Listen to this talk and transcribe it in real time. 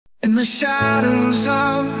In the shadows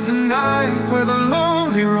of the night where the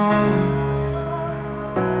lonely roam,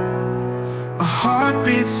 a heart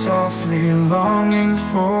beats softly, longing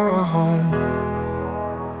for a home.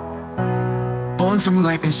 Born from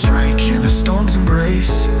lightning strike in a storm's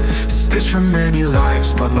embrace, stitched from many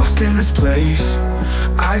lives but lost in this place.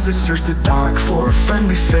 Eyes that search the dark for a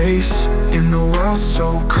friendly face, in the world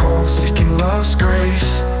so cold, seeking love's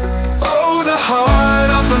grace. Oh, the heart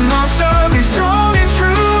of the monster, be strong and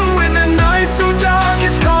true. In the night so dark,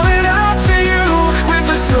 it's calling out to you. With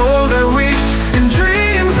a soul that weeps and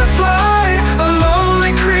dreams that fly, a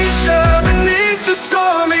lonely creature beneath the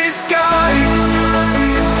stormy sky.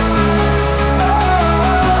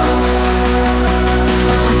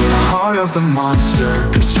 The heart of the monster,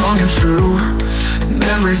 be strong and true.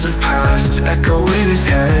 Memories of past echo in his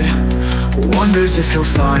head, wonders if he'll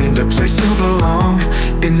find a place to belong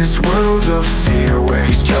in this world of fear where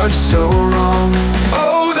he's judged so wrong.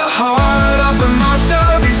 Oh, the heart of the monster,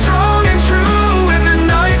 be strong and true. In the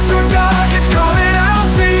night so dark, it's calling out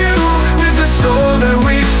to you. With a soul that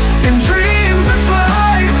weeps and dreams that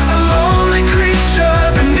fly, a lonely creature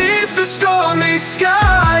beneath the stormy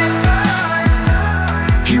sky.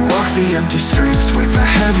 He walks the empty streets with a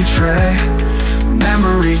heavy tread,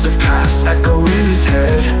 memories of past echo in his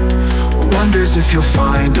head, wonders if he'll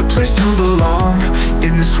find a place to belong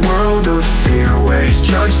in this world of fear where he's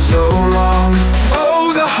judged so wrong.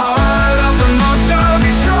 Oh, the heart of the monster,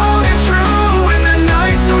 be strong and true. In the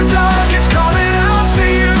night so dark, it's calling out to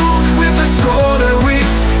you. With a soul that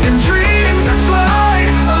weeps and dreams that fly,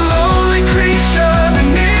 a lonely creature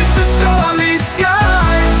beneath the stormy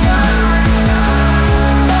sky.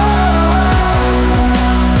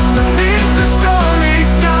 Beneath the stormy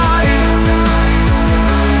sky.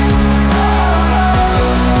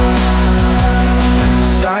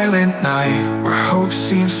 Silent night where hope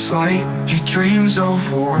seems slight, he dreams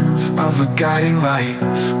of warmth, of a guiding light.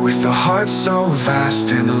 With a heart so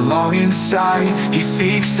vast and a longing sigh, he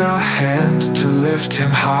seeks a hand to lift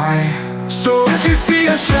him high. So if you see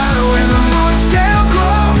a shadow in the moon's pale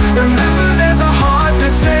glow, remember there's a heart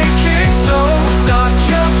that's aching soul. Not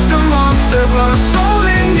just a monster but a soul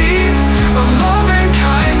in need of love and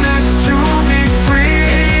kindness to be free.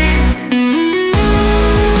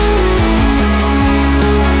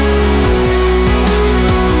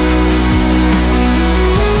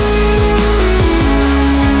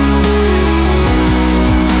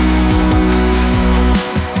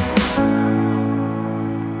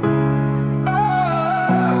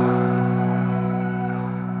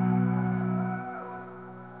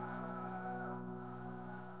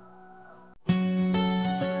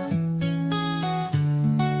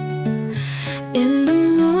 In the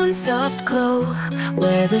moon's soft glow,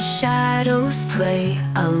 where the shadows play,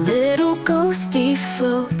 a little ghosty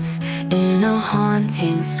floats in a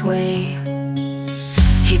haunting sway.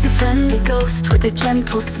 He's a friendly ghost with a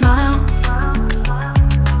gentle smile,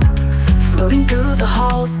 floating through the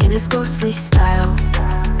halls in his ghostly style.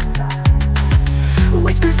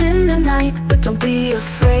 Whispers in the night, but don't be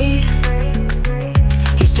afraid.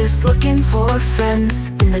 He's just looking for friends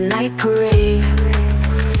in the night parade.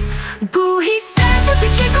 Boo, he says with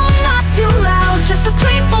a giggle, not too loud, just a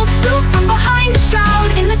playful spook from behind the shroud.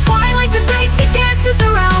 In the twilight's embrace he dances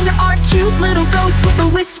around, our cute little ghost with a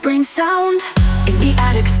whispering sound. In the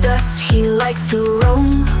attic's dust he likes to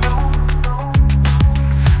roam,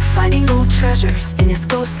 finding old treasures in his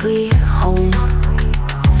ghostly home.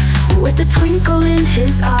 With a twinkle in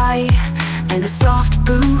his eye and a soft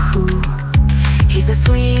boo-hoo, he's the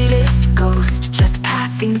sweetest ghost just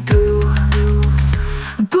passing through.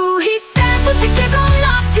 Boo, he says with a giggle,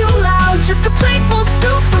 not too loud, just a playful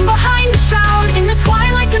spook from behind the shroud. In the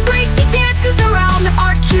twilight's embrace he dances around,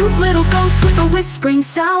 our cute little ghost with a whispering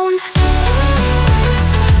sound.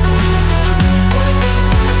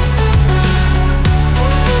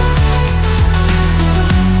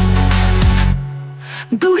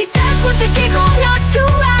 Boo, he says with a giggle, not too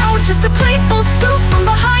loud, just a playful spook from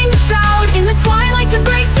behind the shroud. In the twilight's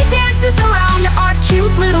embrace he dances around, our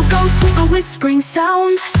cute little ghost with a whispering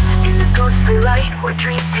sound. In the ghostly light where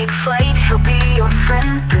dreams take flight, he'll be your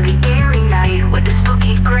friend through the eerie night. With a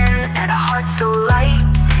spooky grin and a heart so light,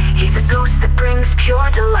 he's a ghost that brings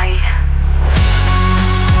pure delight.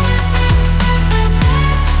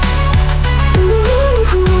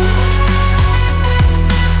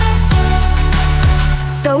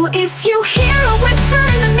 So if you hear a whisper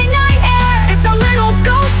in the midnight air, it's our little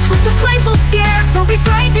ghost with a playful scare. Don't be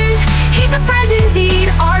frightened, he's a friend indeed,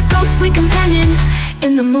 our ghostly companion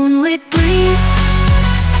in the moonlit breeze.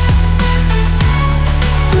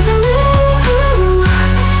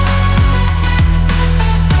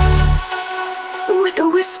 With a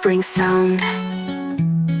whisper spring sound.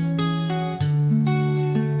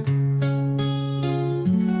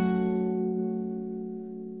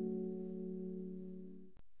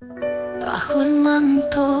 Bajo el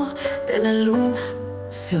manto de la luna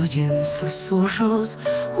se oyen susurros,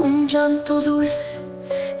 un llanto dulce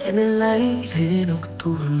en el aire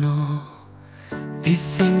nocturno.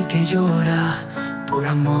 Dicen que llora por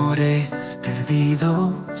amores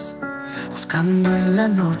perdidos, buscando en la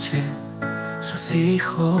noche sus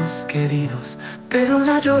hijos queridos. Pero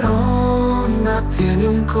la llorona tiene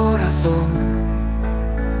un corazón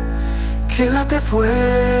que late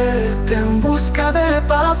fuerte en busca de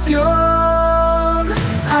pasión.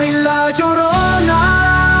 Ay, la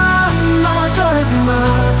llorona, no llores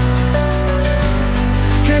más,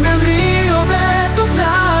 que en el río de tus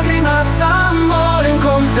lágrimas amor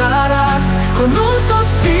encontrarás, con un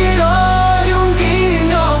suspiro y un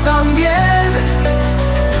guiño también.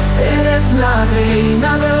 Eres la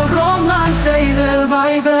reina del romance y del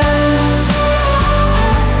baile.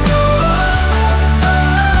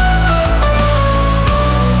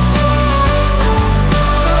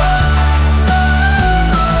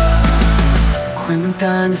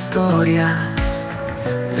 Cuentan historias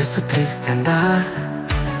de su triste andar,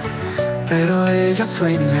 pero ella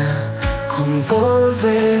sueña con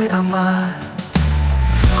volver a amar.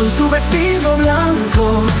 Con su vestido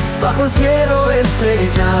blanco, bajo el cielo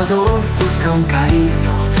estrellado, busca un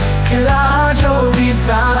cariño que la haya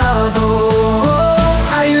olvidado.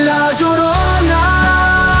 Ay, la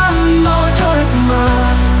llorona, no llores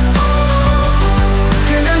más,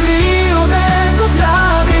 que en el río de tus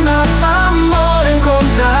lágrimas amor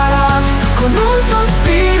encontrarás, con un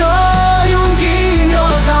suspiro y un guiño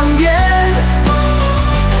también.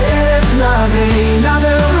 Eres la reina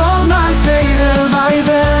del romance y del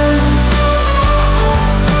baile.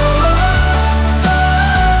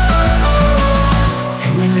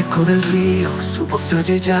 En el eco del río su voz se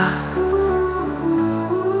oye ya,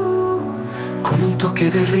 con un toque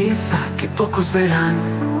de risa que pocos verán.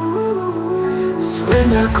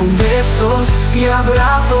 Sueña con besos y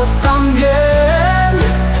abrazos también.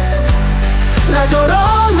 La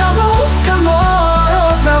llorona busca amor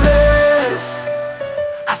otra vez,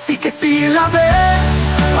 así que si la ves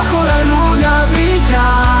bajo la luna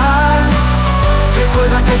brillar,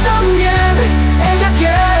 recuerda que también ella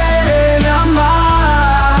quiere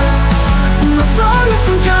amar. No solo es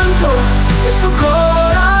un llanto, es su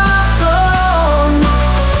corazón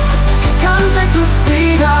que canta y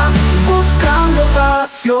suspira buscando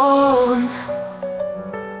pasión.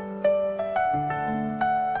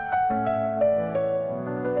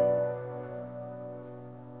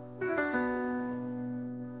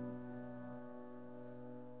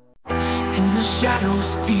 In the shadows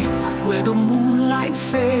deep where the moonlight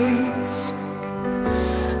fades,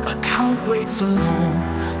 a count waits alone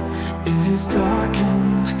in his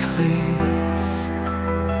darkened glades.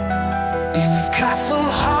 In his castle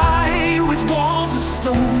high with walls of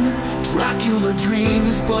stone, Dracula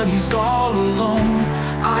dreams but he's all alone.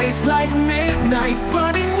 Eyes like midnight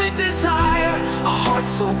burning with desire, a heart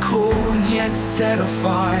so cold yet set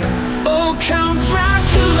afire. Oh, Count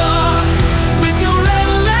Dracula, with your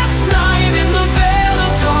endless night in the veil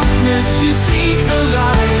of darkness you seek the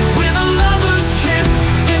light. With a lover's kiss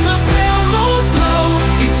in the pale moon's glow,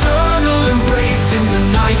 eternal embrace in the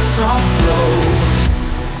night's soft glow.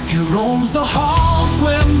 He roams the halls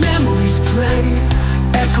where memories play,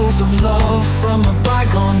 echoes of love from a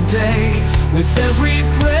bygone day. With every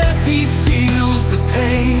breath he feels the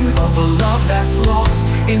pain of a love that's lost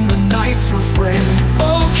in the night's refrain.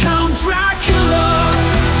 Oh, Count Dracula,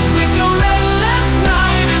 with your endless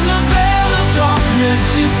night in the veil of darkness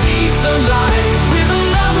you seek the light. With a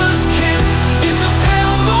lover's kiss in the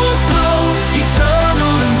pale moon's glow,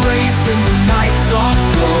 eternal embrace in the night's soft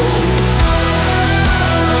glow.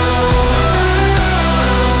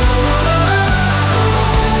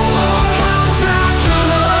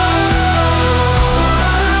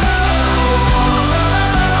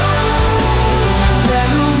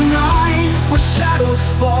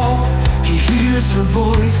 Fall, he hears her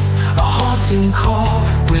voice, a haunting call.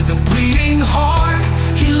 With a bleeding heart,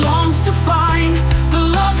 he longs to find the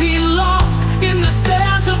love he lost in the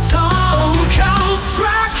sands of time. Oh, Count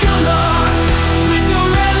Dracula, with your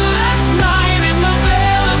endless night in the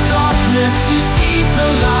veil of darkness you seek the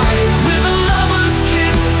light. With a lover's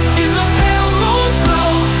kiss in the pale moon's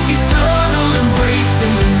glow, eternal embrace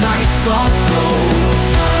in the night's soft glow.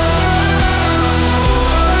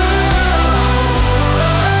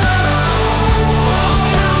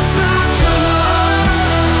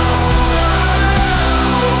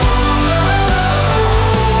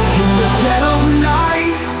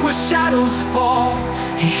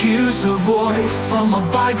 hears a voice from a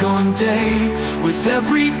bygone day. With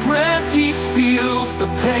every breath he feels the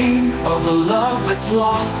pain of a love that's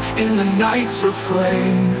lost in the night's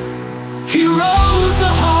refrain. He roams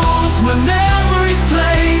the halls where memories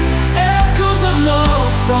play, echoes of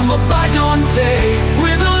love from a bygone day.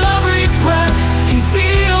 With a lovely breath he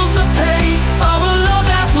feels the pain of a love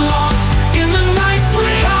that's lost in the night's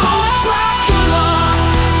refrain. Dracula,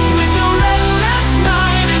 with your endless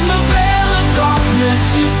night in the veil of darkness,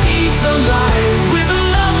 you seek the light. With a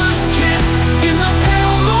lover's kiss in the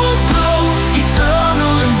pale moon's glow,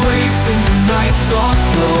 eternal embrace in the night's soft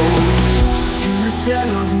flow. In the dead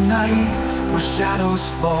of night, where shadows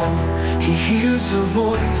fall, he hears a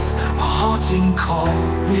voice, a haunting call.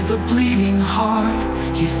 With a bleeding heart,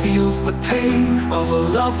 he feels the pain of a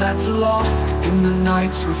love that's lost in the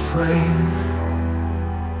night's refrain.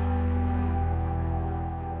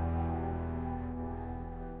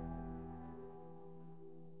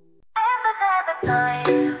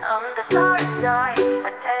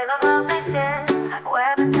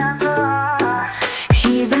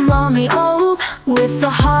 He's a mummy old, with a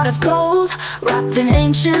heart of gold, wrapped in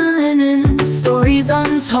ancient linen, stories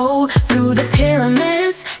untold. Through the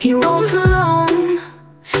pyramids he roams alone,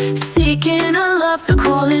 seeking a love to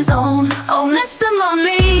call his own. Oh, Mr.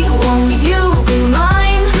 Mummy, won't you be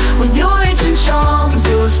mine? With your ancient charms,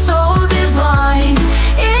 you're so divine.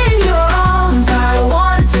 In your arms I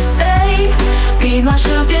want to stay, be my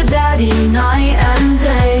sugar daddy night and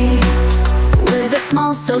day. With a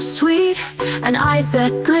smile so sweet and eyes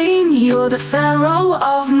that gleam, you're the pharaoh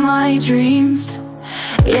of my dreams.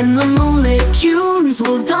 In the moonlit dunes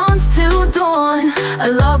we'll dance till dawn, a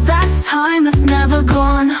love that's time that's never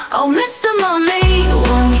gone. Oh, Mr. Mummy,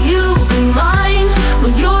 won't you be mine?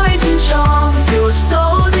 With your ancient charms, you're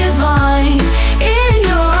so divine. In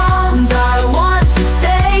your arms I want to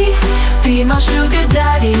stay, be my sugar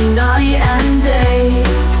daddy night and day.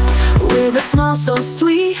 With a smile so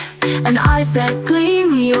sweet and eyes that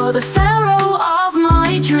gleam, you're the pharaoh of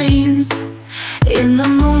my dreams. In the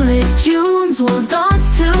moonlit dunes we'll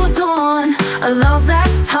dance till dawn, a love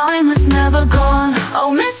that's timeless, never gone.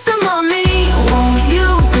 Oh, Mr. Mummy, won't you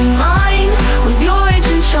be mine? With your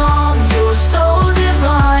ancient charms, you're so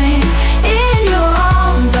divine. In your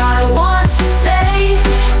arms I want to stay,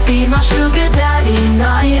 be my sugar daddy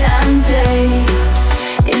night and day.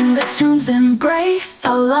 In the tomb's embrace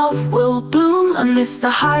our love will bloom, amidst the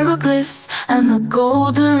hieroglyphs and the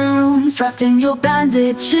golden rooms. Wrapped in your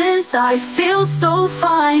bandages I feel so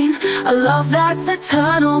fine, a love that's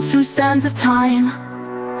eternal through sands of time.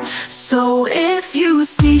 So if you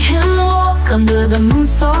see him walk under the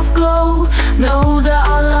moon's soft glow, know that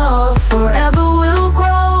our love forever will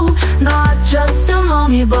grow. Not just a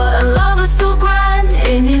mummy but a lover so grand,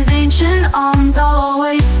 in his ancient arms I'll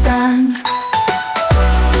always stand.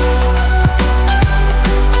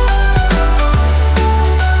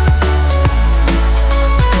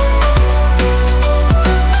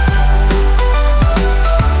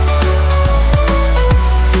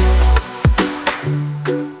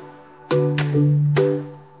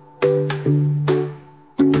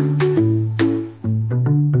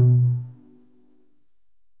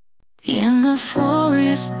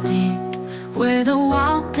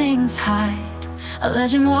 A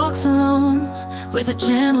legend walks alone with a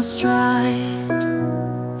gentle stride,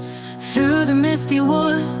 through the misty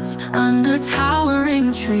woods, under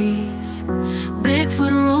towering trees.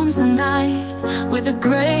 Bigfoot roams the night with the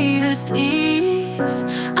greatest ease.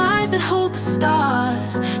 Eyes that hold the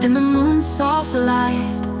stars in the moon's soft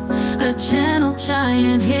light, a gentle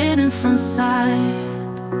giant hidden from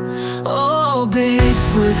sight. Oh,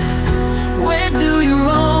 Bigfoot, where do you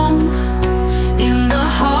roam? In the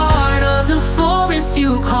heart of the forest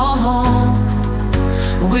you call home.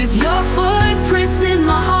 With your footprints in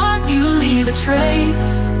my heart you leave a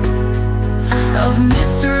trace of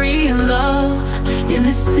mystery and love in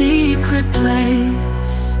this secret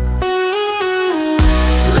place.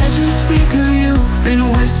 Legends speak of you in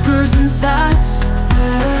whispers and sighs,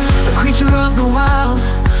 a creature of the wild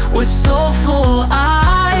with soulful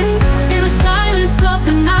eyes. In the silence of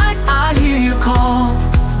the night I hear you call,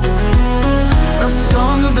 a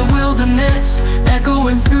song of the wilderness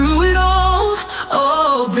echoing through it all.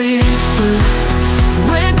 Oh, Bigfoot,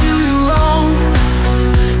 where do you roam?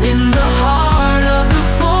 In the heart of the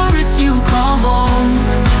forest you call home.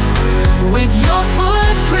 With your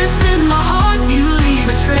footprints in my heart you leave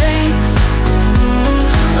a trace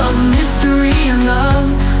of mystery and love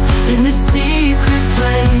in this secret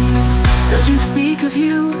place. Legends speak of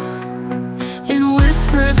you in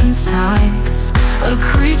whispers and sighs, a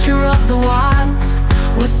creature of the wild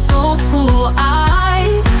with soulful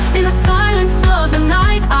eyes. In a silence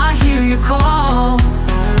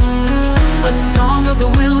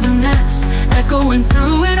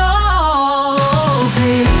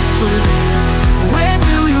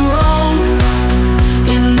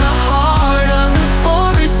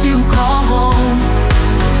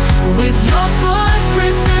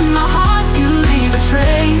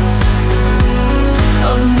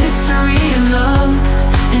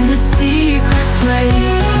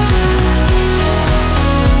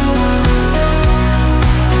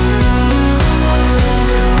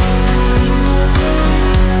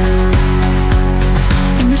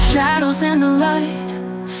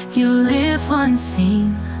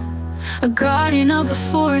a guardian of the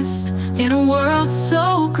forest in a world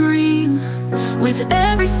so green. With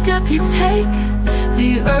every step you take,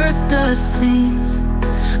 the earth does sing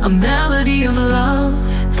a melody of love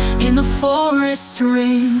in the forest's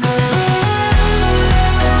ring.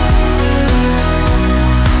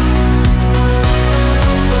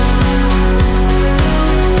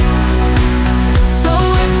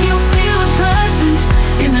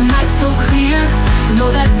 Know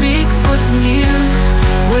that Bigfoot's near,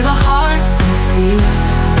 with a heart sincere.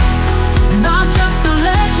 Not just a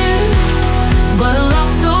legend, but a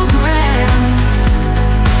love so grand.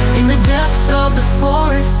 In the depths of the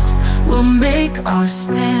forest, we'll make our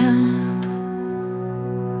stand.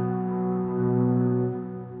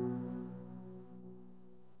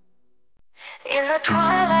 In the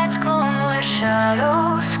twilight's gloom where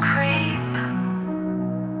shadows creep,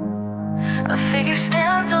 a figure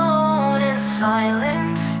stands alone in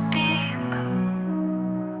silence deep.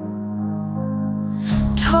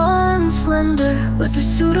 Tall and slender, with a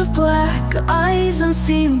suit of black, eyes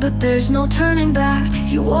unseen, but there's no turning back.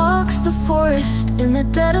 He walks the forest in the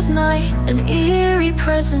dead of night, an eerie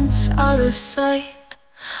presence out of sight.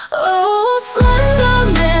 Oh,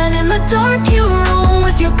 slender man, in the dark you roam.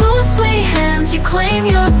 With your ghostly hands you claim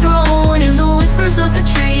your throne. In the whispers of the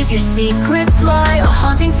trees your secrets lie, a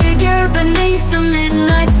haunting figure beneath the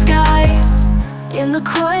midnight sky. In the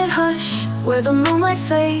quiet hush where the moonlight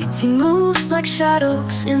fades, he moves like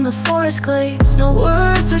shadows in the forest glades. No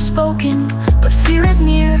words are spoken, but fear is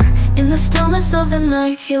near. In the stillness of the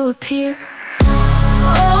night he'll appear.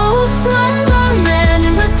 Oh, slender man,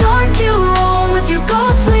 in the dark you roam. With your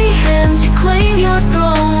ghostly hands you claim your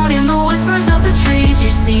throne. In the whispers of the trees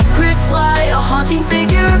your secrets lie, a haunting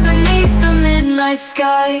figure beneath the midnight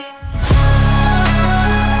sky.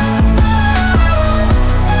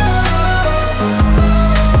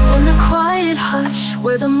 In the quiet hush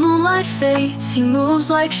where the moonlight fades, he moves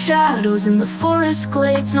like shadows in the forest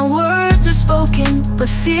glades. No words are spoken, but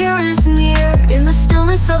fear is near. In the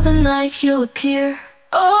stillness of the night he'll appear.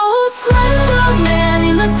 Oh, slender man,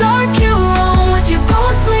 in the dark you roam. With your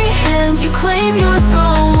ghostly hands you claim your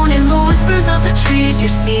throne. In the whispers of the trees your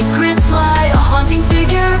secrets lie, a haunting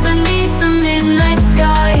figure beneath the midnight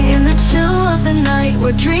sky. In the chill of the night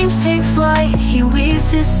where dreams take flight, he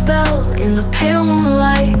weaves his spell in the pale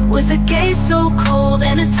moonlight. With a gaze so cold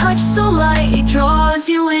and a touch so light, he draws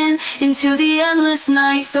you in into the endless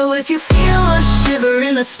night. So if you feel a shiver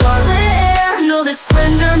in the starlit air, know that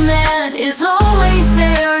Slender Man is always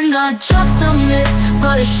there. Not just a myth,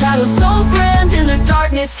 but a shadow so grand. In the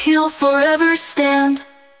darkness he'll forever stand.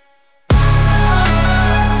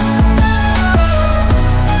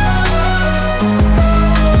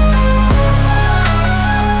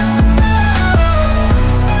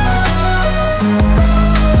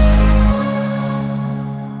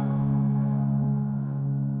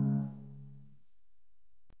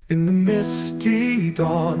 In the misty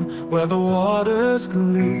dawn where the waters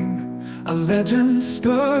gleam, a legend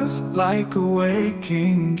stirs like a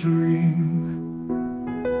waking dream.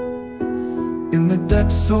 In the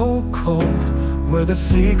depths so cold where the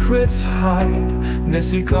secrets hide,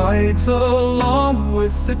 Nessie guides along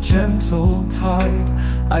with the gentle tide.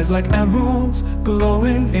 Eyes like emeralds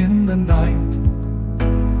glowing in the night,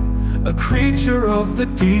 a creature of the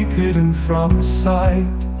deep hidden from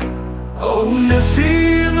sight. Oh,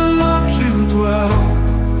 Nessie, in the lock you dwell,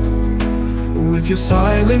 with your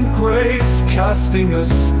silent grace casting a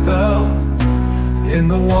spell. In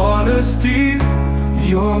the waters deep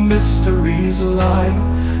your mysteries lie,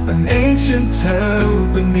 an ancient tale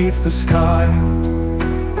beneath the sky.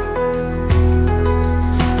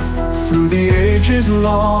 Through the ages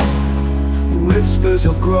long, whispers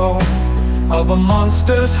have grown of a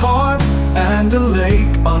monster's heart and a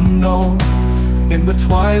lake unknown. In the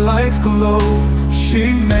twilight's glow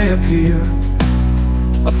she may appear,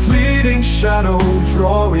 a fleeting shadow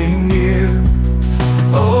drawing near.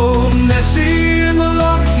 Oh, Nessie, in the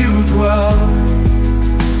lock you dwell,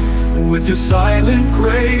 with your silent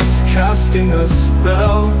grace casting a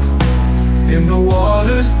spell. In the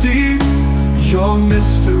waters deep your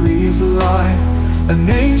mysteries lie, an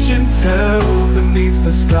ancient tale beneath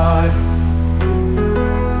the sky.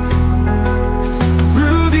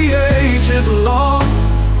 Through the ages long,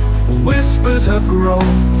 whispers have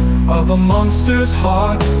grown of a monster's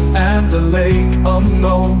heart and a lake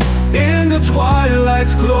unknown. In the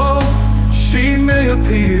twilight's glow she may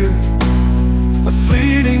appear, a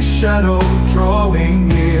fleeting shadow drawing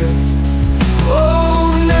near.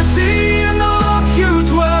 Oh, Nessie, in the lock you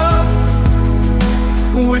dwell,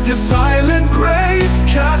 with your silent grace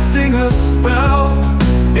casting a spell.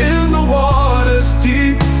 In the waters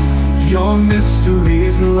deep your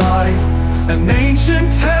mysteries lie, an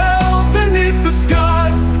ancient tale beneath the sky.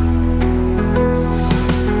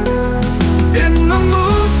 In the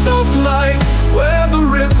moon's soft light, where the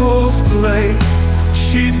ripples play,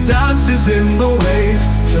 she dances in the waves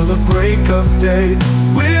till the break of day.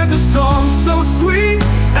 With a song so sweet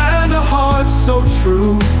and a heart so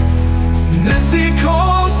true, Nessie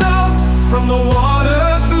calls out from the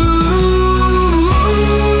water's blue.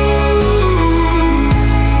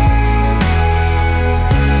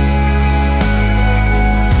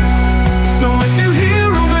 So if you hear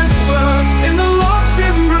a whisper in the lock's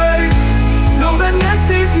embrace, know that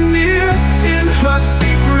Nessie's near in her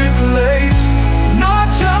secret place. Not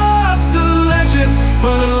just a legend,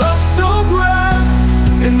 but a love so grand.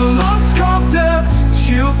 In the lock's calm depths,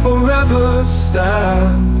 she'll forever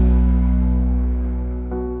stand.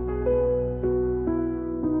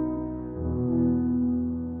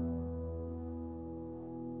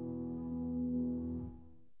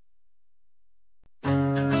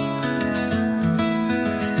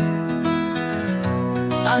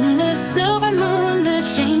 Under the silver moon, the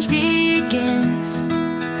change begins.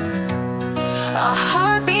 Our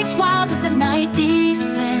heart beats wild as the night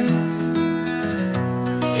descends.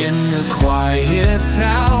 In the quiet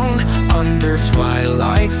town, under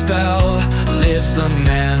twilight's spell, lives a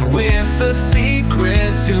man with a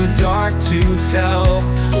secret too dark to tell.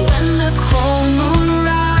 When the cold moon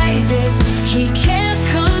rises, he can't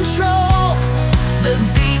control. The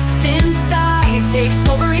beast inside takes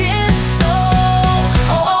over his soul.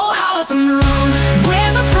 Oh, how the moon,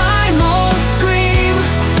 with a primal scream,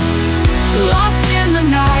 lost in the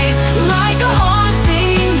night like a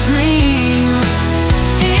haunting dream.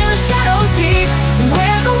 In the shadows deep,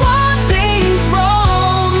 where the wild things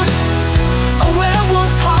roam, a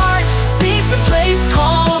werewolf's heart seeks a place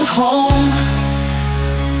called home.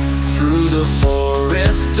 Through the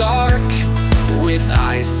forest dark, with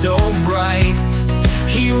eyes so bright,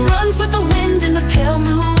 He runs with the wind in the pale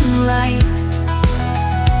moonlight.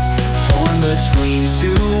 torn between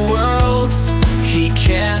two worlds, he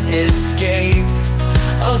can't escape.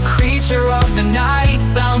 A creature of the night,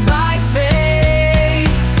 bound by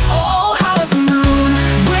fate. Oh, how the moon,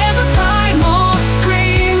 with a primal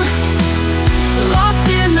scream, lost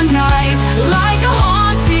in the night like a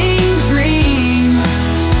haunting dream.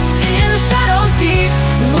 In the shadows deep,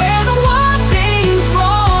 where the wild things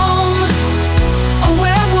roam, a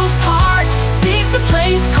werewolf's heart seeks a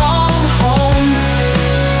place called home.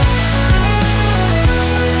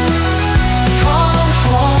 Called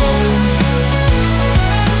home.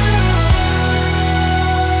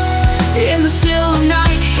 In the still of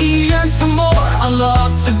night, he yearns for more, a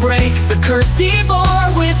love to break the curse he bore.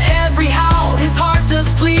 With every howl, his heart does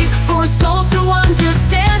plead for a soul to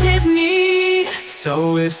understand his need.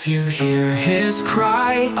 So if you hear his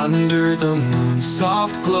cry under the moon's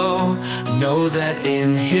soft glow, know that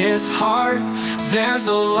in his heart there's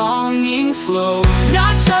a longing flow.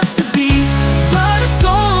 Not just a beast, but a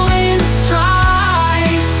soul in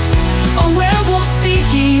strife, a werewolf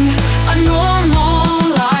seeking a normal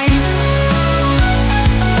life.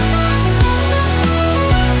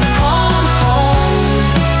 Call home.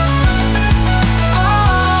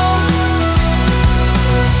 Oh.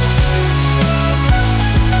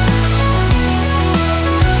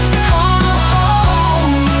 Call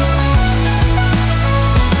home.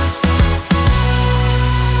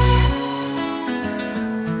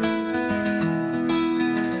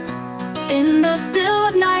 In the still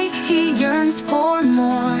of night, he yearns for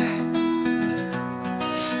more,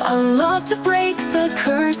 a love to break the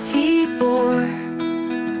curse he bore.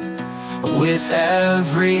 With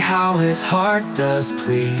every howl his heart does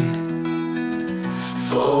plead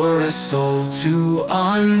for a soul to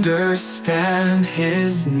understand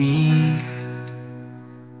his need.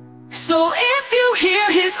 So if you hear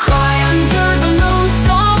his cry under the moon's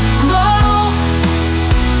soft glow,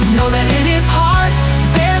 know that in his heart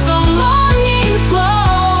there's a longing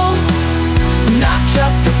flow. Not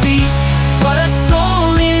just a beast, but a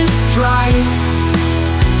soul in strife,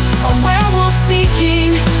 a werewolf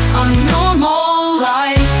seeking a normal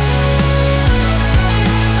life.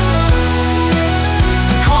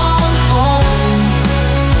 Call home.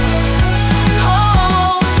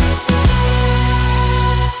 Call.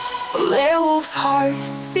 Werewolf's heart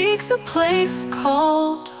seeks a place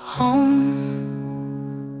called home.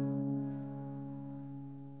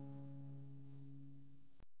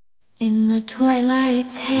 In the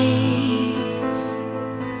twilight haze,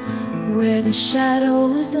 where the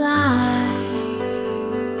shadows lie,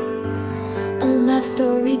 a love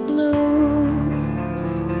story blooms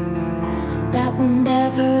that will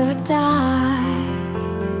never die.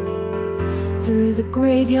 Through the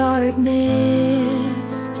graveyard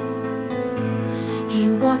mist,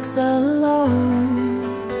 walks alone,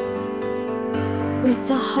 with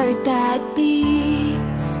a heart that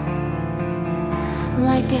beats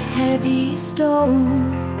like a heavy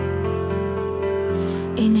stone.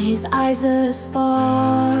 In his eyes a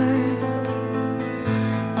spark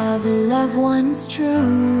of a love once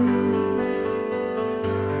true,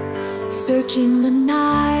 searching the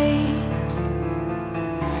night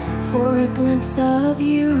for a glimpse of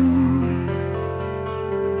you.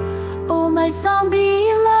 Oh, my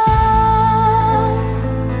zombie love,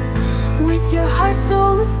 with your heart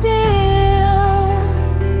so still,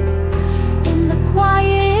 in the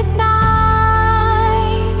quiet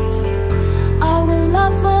night, our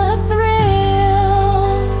love's a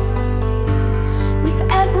thrill. With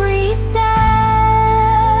every step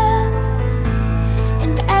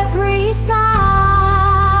and every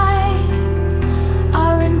sigh,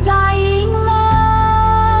 our undying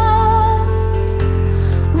love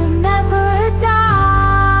will never die.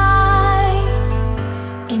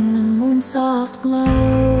 In the moon's soft glow,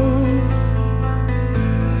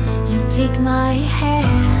 you take my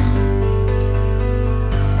hand,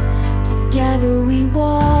 together we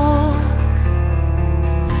walk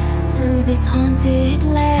through this haunted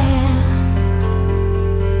land.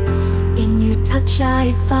 In your touch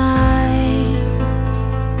I find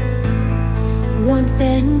warmth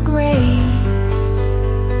and grace.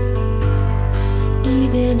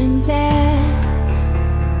 Even in death,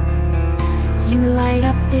 you light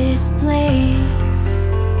up this place.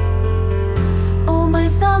 Oh, my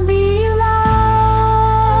zombie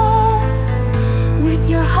love, with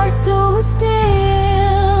your heart so still,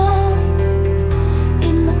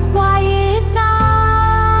 in the quiet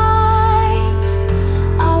night,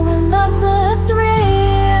 our love's a thrill.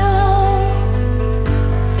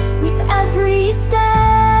 With every step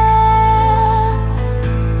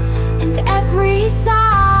and every sigh,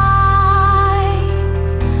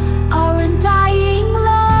 our undying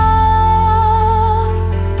love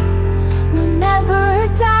will never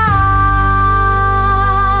die.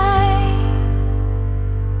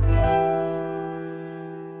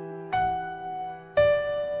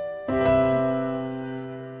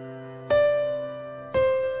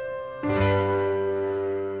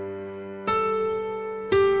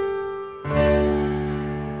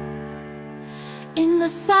 In the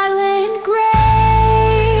silent grave,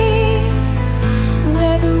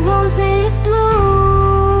 where the roses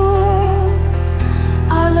bloom,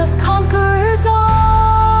 our love conquers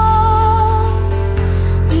all.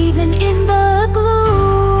 Even in the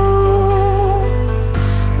gloom,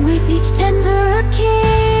 with each tender kiss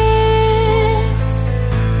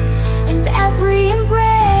and every embrace,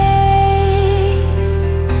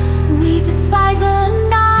 we defy the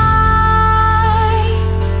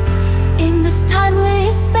night in this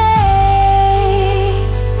timeless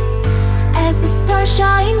space. As the stars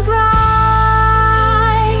shine bright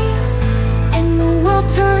and the world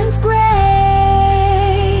turns gray,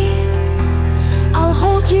 I'll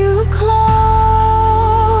hold you close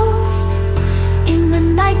in the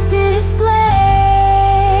night's display.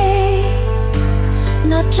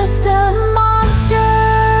 Not just a monster,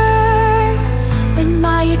 but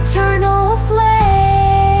my eternal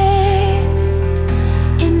flame.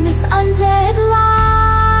 In this undead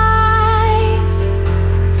life,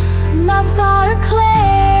 love's our claim.